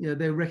 you know,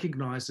 they're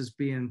recognized as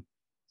being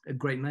a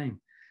great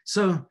name.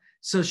 So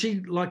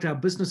she liked our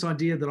business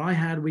idea that I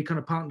had. We kind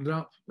of partnered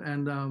up,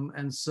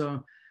 and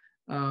so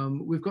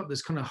we've got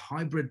this kind of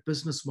hybrid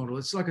business model.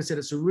 It's like I said,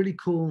 it's a really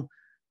cool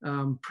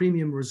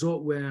premium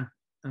resort wear,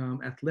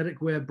 athletic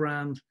wear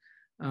brand.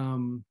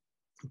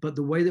 But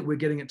the way that we're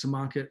getting it to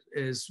market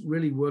is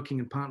really working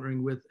and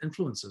partnering with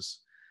influencers.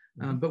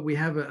 But we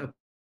have a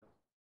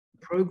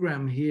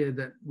program here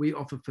that we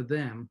offer for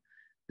them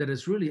that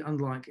is really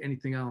unlike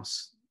anything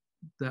else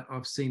that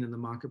I've seen in the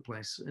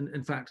marketplace. And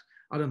in fact,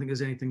 I don't think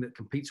there's anything that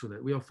competes with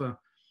it. We offer,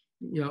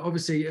 you know,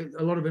 obviously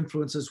a lot of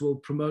influencers will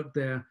promote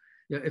their,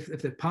 you know, if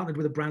they're partnered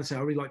with a brand, say, I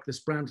really like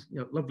this brand, you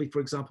know, Lovely, for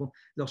example,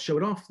 they'll show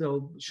it off,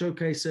 they'll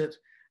showcase it,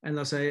 and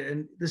they'll say,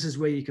 and this is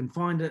where you can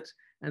find it,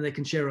 and they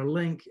can share a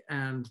link,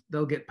 and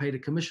they'll get paid a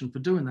commission for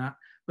doing that.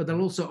 But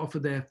they'll also offer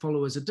their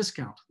followers a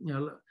discount.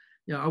 You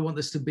know, I want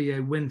this to be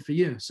a win for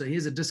you, so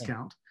here's a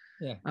discount.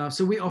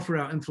 So we offer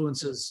our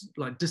influencers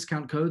like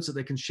discount codes that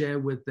they can share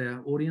with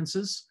their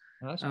audiences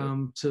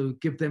to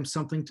give them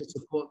something to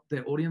support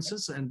their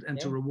audiences and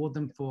to reward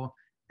them for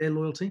their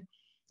loyalty.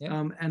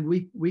 And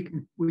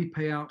we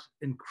pay out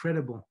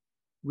incredible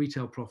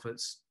retail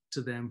profits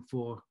to them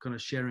for kind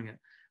of sharing it.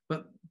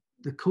 But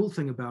the cool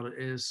thing about it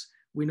is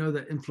we know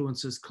that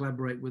influencers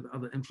collaborate with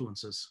other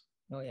influencers.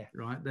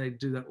 Right? They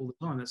do that all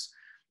the time. It's,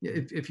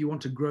 if you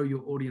want to grow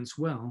your audience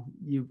well,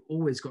 you've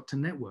always got to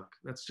network.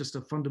 That's just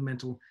a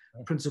fundamental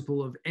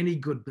principle of any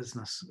good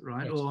business,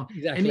 right? Or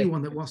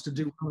anyone that wants to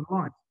do well in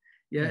life.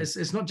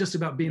 It's not just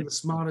about being the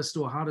smartest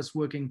or hardest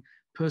working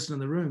person in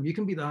the room. You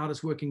can be the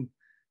hardest working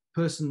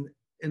person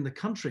in the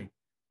country,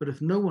 but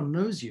if no one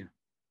knows you,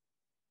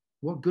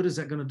 what good is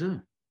that going to do?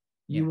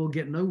 You will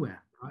get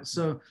nowhere, right?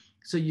 So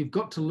you've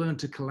got to learn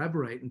to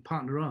collaborate and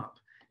partner up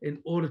in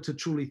order to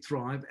truly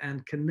thrive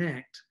and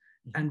connect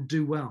and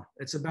do well.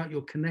 It's about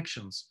your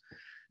connections.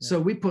 So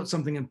we put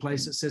something in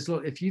place that says,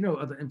 look, if you know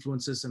other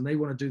influencers and they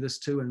want to do this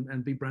too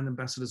and be brand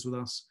ambassadors with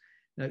us,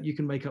 you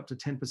can make up to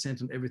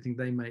 10% on everything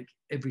they make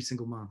every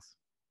single month.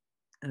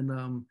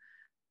 And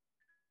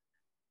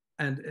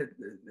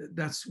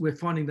we're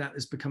finding that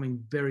is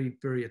becoming very,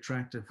 very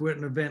attractive. We're at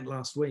an event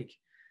last week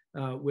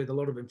with a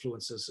lot of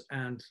influencers,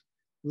 and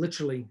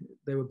literally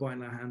they were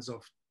biting our hands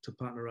off to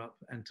partner up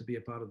and to be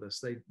a part of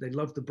this. They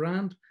love the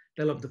brand,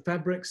 they love the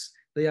fabrics.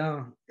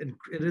 It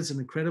is an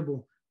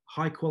incredible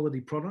high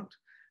quality product,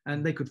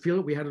 and they could feel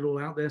it. We had it all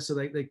out there. So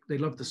they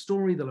loved the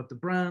story, they loved the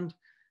brand,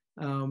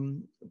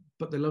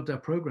 but they loved our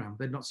program.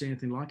 They'd not seen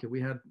anything like it.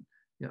 We had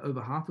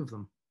over half of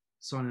them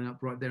signing up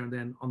right there and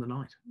then on the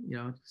night,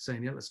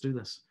 saying, yeah, let's do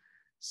this.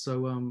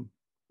 So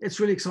it's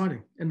really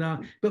exciting. And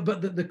but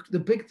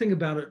the big thing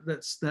about it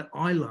that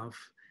I love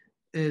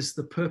is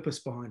the purpose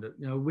behind it.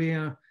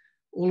 We're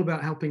all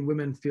about helping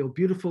women feel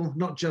beautiful,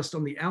 not just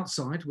on the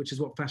outside, which is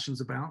what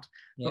fashion's about,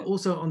 but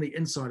also on the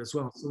inside as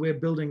well. So we're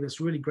building this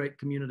really great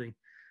community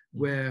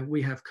where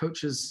we have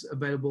coaches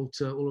available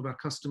to all of our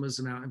customers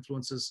and our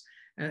influencers,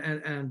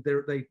 and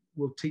they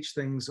will teach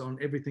things on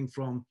everything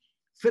from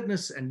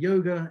fitness and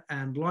yoga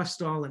and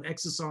lifestyle and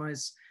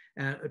exercise,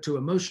 to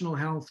emotional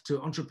health, to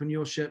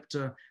entrepreneurship,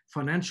 to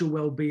financial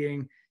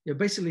well-being.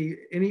 Basically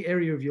any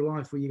area of your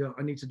life where you go,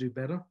 I need to do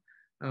better.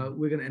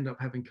 We're going to end up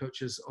having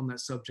coaches on that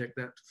subject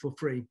that for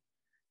free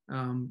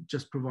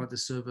just provide the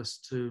service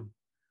to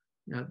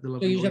the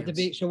lovely So you audience. have to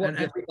be, so what, you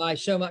have to buy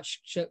so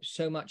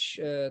much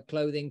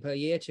clothing per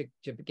year to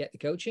get the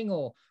coaching,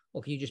 or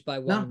can you just buy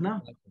one?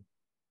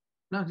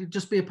 No,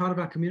 just be a part of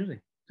our community.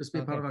 Just be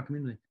a part of our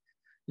community.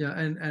 Yeah,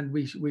 and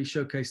we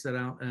showcase that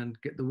out and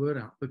get the word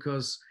out,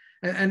 because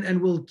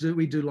and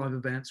we do live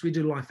events, we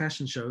do live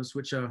fashion shows,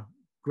 which are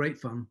great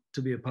fun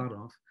to be a part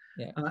of.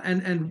 Yeah.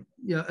 And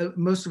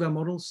most of our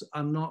models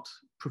are not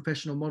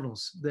professional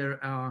models.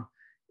 They're our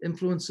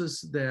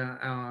influencers, they're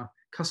our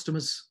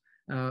customers,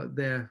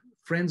 they're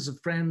friends of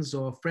friends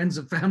or friends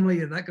of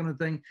family and that kind of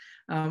thing.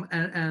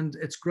 And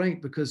it's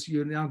great because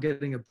you're now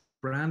getting a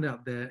brand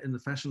out there in the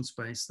fashion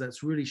space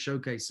that's really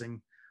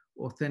showcasing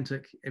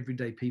authentic,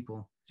 everyday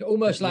people. So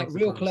almost like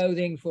real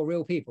clothing for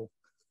real people.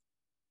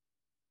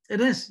 It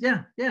is,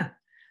 yeah.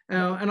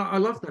 And I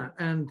love that,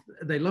 and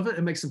they love it.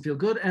 It makes them feel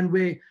good. And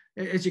we,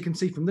 as you can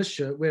see from this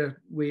shirt,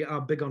 we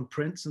are big on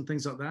prints and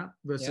things like that.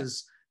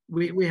 Versus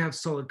we have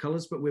solid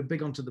colors, but we're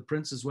big onto the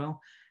prints as well.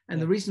 And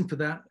the reason for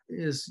that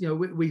is,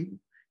 we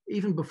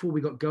even before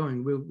we got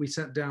going, we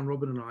sat down,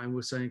 Robin and I, and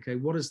we're saying, okay,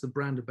 what is the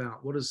brand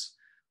about?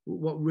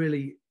 What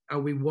really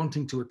are we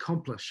wanting to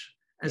accomplish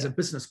as a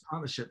business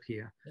partnership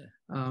here?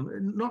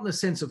 Not in the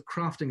sense of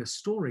crafting a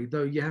story,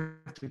 though you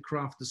have to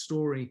craft the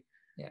story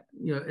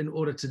in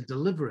order to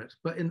deliver it,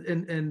 but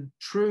in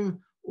true,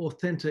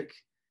 authentic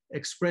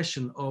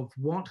expression of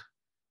what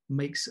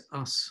makes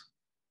us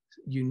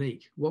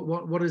unique.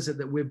 What is it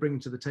that we're bringing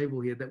to the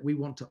table here that we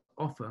want to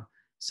offer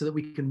so that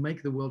we can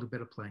make the world a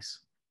better place?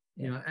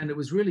 And it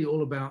was really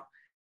all about,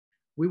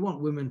 we want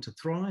women to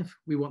thrive,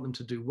 we want them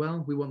to do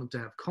well, we want them to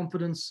have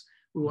confidence,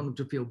 we want them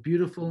to feel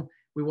beautiful,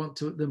 we want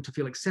them to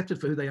feel accepted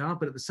for who they are,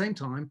 but at the same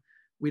time,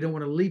 we don't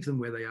want to leave them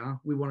where they are.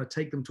 We want to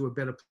take them to a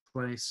better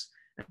place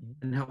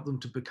and help them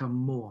to become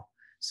more.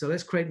 So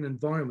let's create an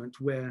environment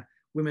where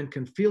women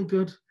can feel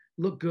good,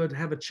 look good,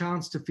 have a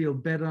chance to feel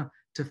better,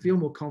 to feel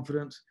more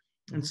confident,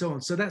 and so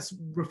on. So that's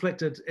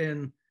reflected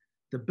in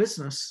the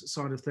business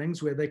side of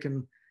things, where they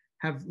can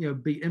have,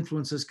 be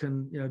influencers,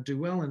 can, do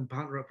well and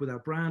partner up with our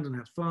brand and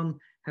have fun,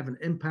 have an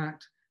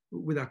impact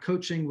with our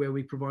coaching, where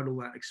we provide all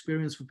that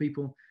experience for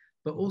people,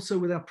 but also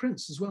with our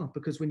prints as well,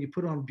 because when you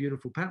put on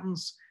beautiful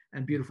patterns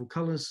and beautiful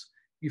colors,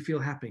 you feel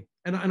happy.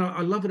 And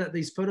I love it at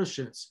these photo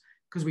shoots,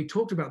 because we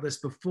talked about this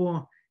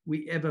before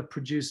we ever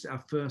produced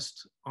our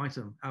first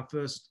item, our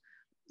first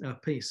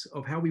piece,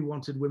 of how we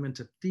wanted women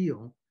to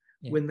feel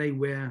when they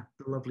wear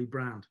the lovely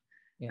brand.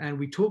 And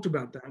we talked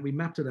about that and we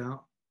mapped it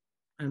out.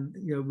 And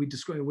we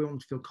described, we want them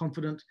to feel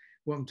confident,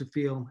 we want them to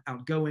feel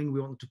outgoing, we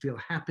want them to feel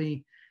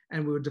happy.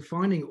 And we were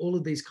defining all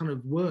of these kind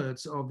of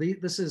words of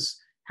this is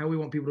how we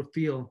want people to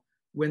feel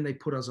when they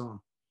put us on.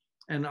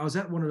 And I was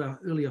at one of our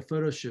earlier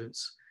photo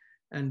shoots,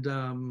 and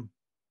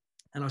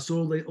I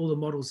saw all the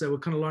models. They were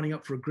kind of lining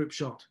up for a group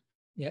shot.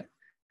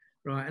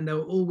 Right. And they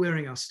were all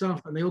wearing our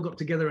stuff, and they all got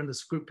together in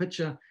this group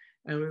picture,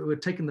 and we were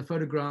taking the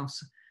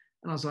photographs.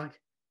 And I was like,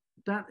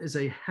 that is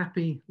a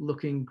happy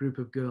looking group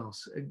of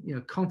girls,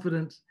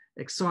 confident,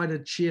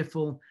 excited,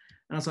 cheerful.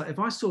 And I was like, if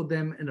I saw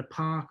them in a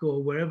park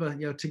or wherever,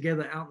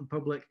 together out in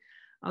public,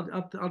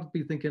 I'd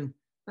be thinking,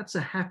 that's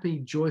a happy,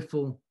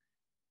 joyful,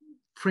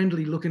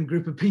 friendly looking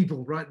group of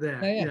people right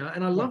there.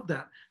 And I love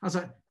that. I was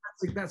like,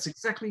 that's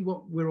exactly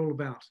what we're all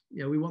about.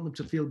 We want them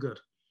to feel good.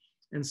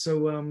 And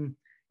so,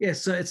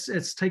 so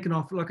it's taken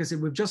off. Like I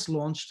said, we've just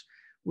launched.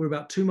 We're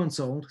about 2 months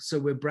old, so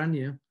we're brand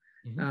new.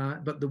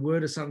 But the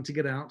word is starting to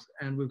get out,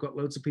 and we've got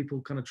loads of people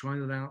kind of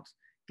trying it out,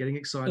 getting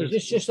excited. So is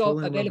this just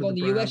available on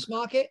the US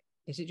market?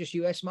 Is it just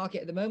US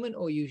market at the moment,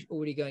 or are you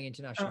already going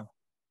international?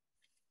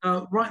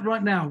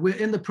 Right now, we're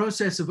in the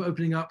process of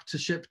opening up to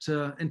ship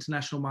to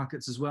international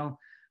markets as well.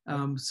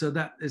 So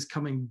that is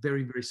coming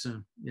very, very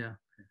soon.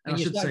 And I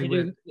should say, are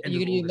you going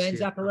to do men's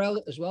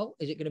apparel as well?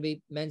 Is it going to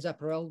be men's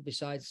apparel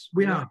besides?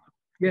 We are.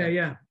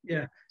 Yeah.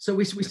 So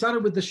we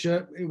started with the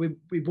shirt.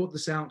 We brought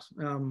this out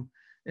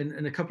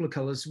in a couple of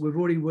colors. We're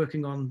already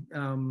working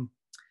on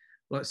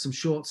like some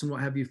shorts and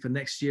what have you for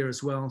next year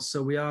as well.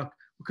 So we are,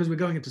 because we're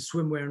going into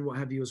swimwear and what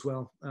have you as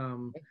well.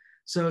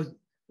 So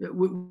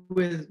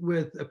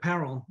with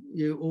apparel,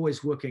 you're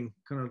always working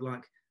kind of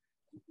like,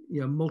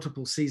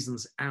 multiple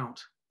seasons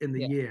out in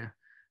the year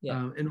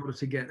in order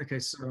to get, okay,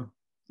 so,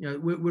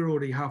 we're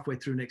already halfway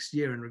through next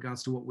year in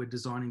regards to what we're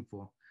designing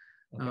for.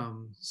 Okay.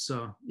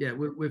 So yeah,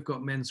 we've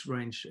got men's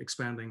range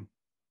expanding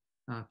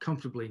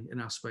comfortably in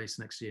our space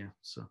next year.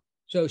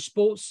 So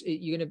sports,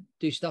 you're going to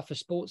do stuff for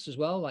sports as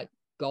well, like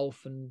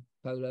golf and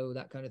polo,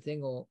 that kind of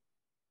thing, or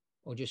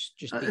just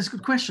it's a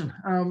good question.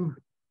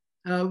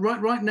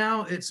 Right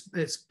now it's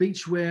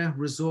beachwear,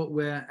 resort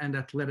wear, and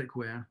athletic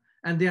wear.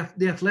 And the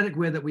athletic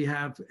wear that we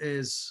have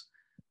is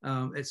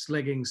it's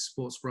leggings,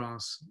 sports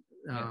bras,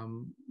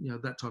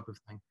 that type of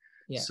thing.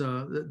 Yeah.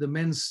 So the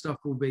men's stuff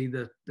will be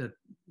the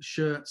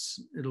shirts,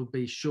 it'll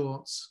be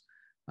shorts.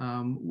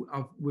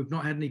 We've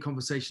not had any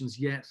conversations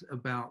yet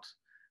about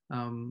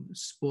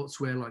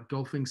sportswear like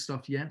golfing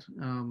stuff yet,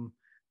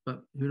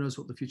 but who knows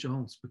what the future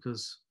holds,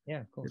 because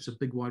of course, it's a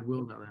big wide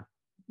world out there.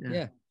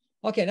 Yeah.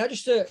 Okay, now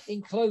just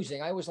in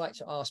closing, I always like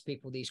to ask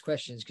people these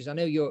questions because I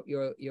know you're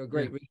a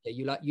great reader.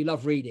 You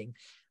love reading.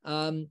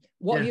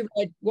 What have you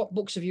read? What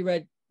books have you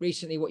read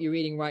recently? What you're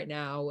reading right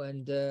now,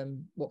 and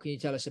what can you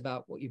tell us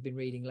about what you've been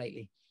reading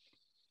lately?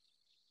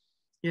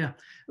 Yeah,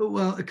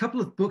 well, a couple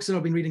of books that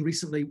I've been reading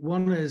recently.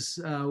 One is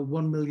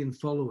 1 Million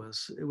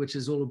Followers, which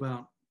is all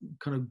about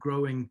kind of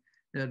growing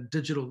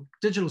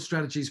digital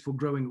strategies for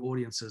growing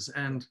audiences,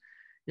 and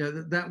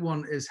that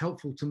one is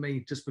helpful to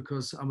me just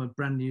because I'm a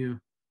brand new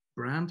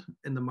brand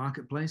in the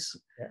marketplace,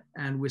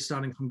 and we're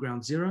starting from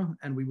ground zero,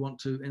 and we want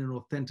to, in an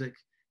authentic,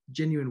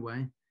 genuine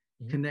way,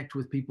 connect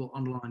with people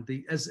online.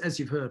 As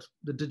you've heard,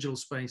 the digital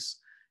space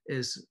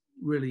is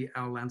really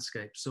our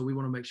landscape, so we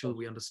want to make sure that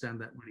we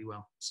understand that really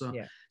well. So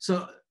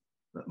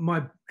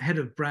my head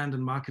of brand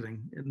and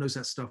marketing knows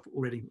that stuff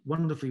already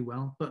wonderfully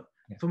well, but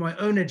for my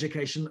own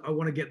education, I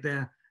want to get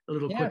there a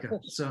little quicker.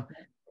 So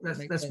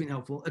that's been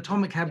helpful.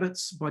 Atomic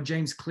Habits by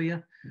James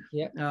Clear.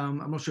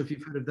 I'm not sure if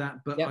you've heard of that,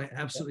 but I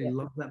absolutely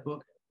love that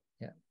book.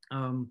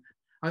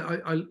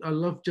 I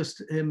love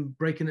just him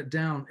breaking it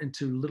down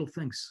into little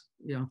things.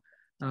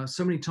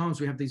 So many times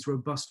we have these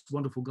robust,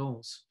 wonderful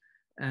goals,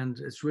 and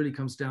it really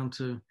comes down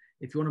to,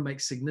 if you want to make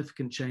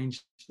significant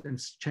change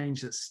and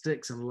change that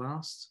sticks and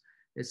lasts,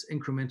 it's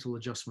incremental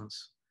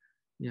adjustments,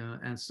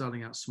 and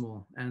starting out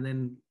small, and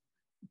then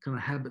kind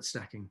of habit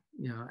stacking,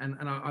 and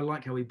I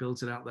like how he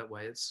builds it out that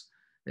way.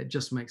 It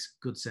just makes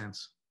good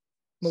sense.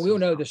 Well, we all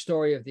know the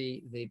story of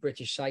the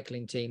British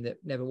cycling team that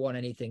never won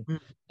anything,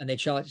 and they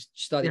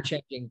started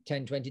changing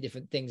 10, 20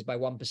 different things by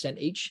 1%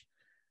 each,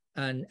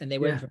 and they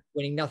went from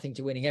winning nothing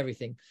to winning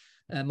everything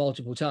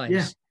multiple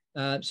times.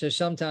 So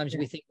sometimes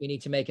we think we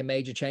need to make a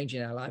major change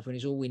in our life, when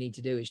it's all we need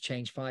to do is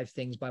change 5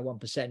 things by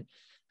 1%,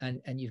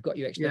 and you've got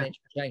your exponential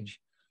change.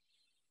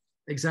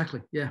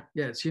 Exactly.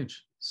 It's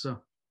huge.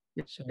 So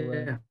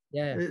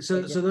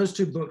those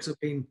 2 books have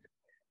been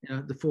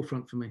the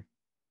forefront for me.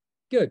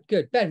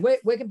 Good. Ben,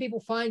 where can people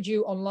find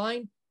you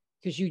online?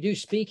 Because you do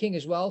speaking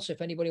as well. So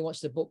if anybody wants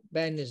to book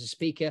Ben as a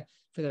speaker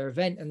for their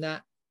event and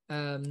that,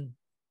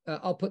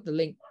 I'll put the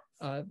link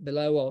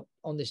below or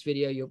on this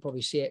video. You'll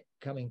probably see it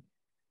coming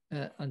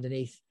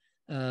underneath.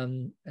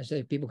 And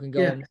so people can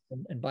go on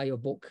and buy your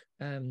book.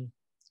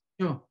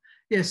 Sure.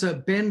 Yeah, so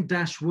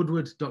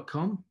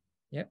ben-woodward.com.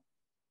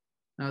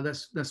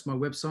 That's my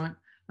website.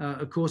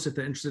 Of course, if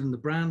they're interested in the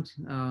brand,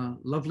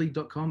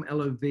 lovely.com,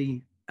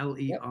 LOVLEI.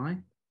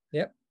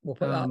 We'll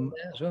put that on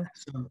there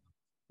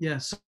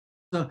as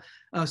well.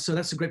 So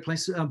that's a great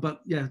place.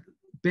 But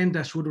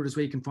Ben-Woodward is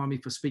where you can find me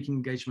for speaking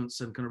engagements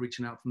and kind of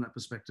reaching out from that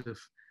perspective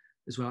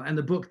as well. And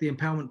the book, The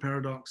Empowerment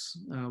Paradox,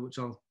 which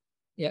I'll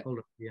hold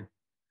up here.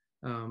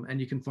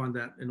 And you can find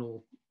that in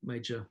all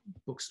major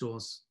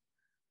bookstores.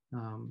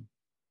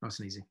 Nice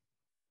and easy.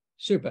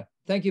 Super.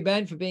 Thank you,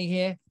 Ben, for being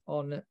here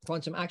on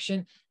Quantum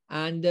Action.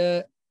 And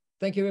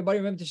thank you, everybody.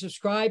 Remember to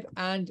subscribe,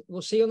 and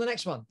we'll see you on the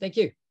next one. Thank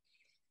you.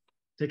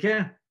 Take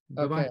care.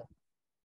 Bye-bye.